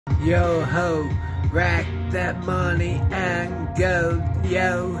Yo ho, rack that money and go.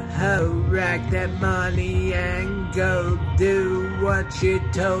 Yo ho, rack that money and go. Do what you're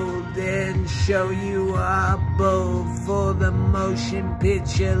told and show you are bold for the motion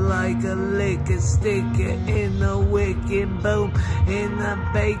picture like a liquor sticker in the wicked boom, in the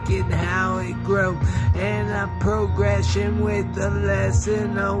bacon how it grow, and a progression with the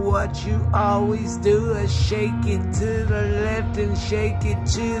lesson of what you always do is shake it to the left and shake it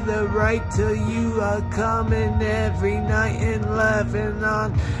to the right till you are coming every night and laughing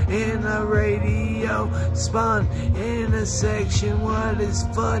on in a radio spun in a section. What is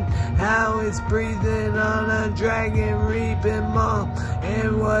fun? How it's breathing on a dragon reaping mom.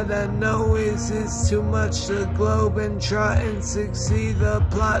 And what I know is it's too much to globe and try and succeed the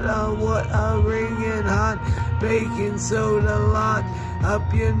plot of what a ringing hot baking soda lot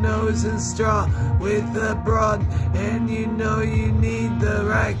up your nose and straw with the broad. And you know you need the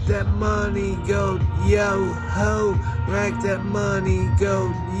rack that money gold. Yo ho, rack that money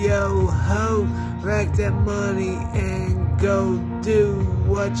gold. Yo ho, rack that money and go. Do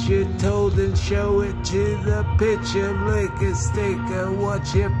what you're told and show it to the picture. Liquor sticker,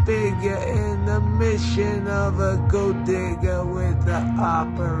 what you figure in the mission of a gold digger with the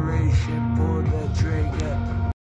operation for the trigger.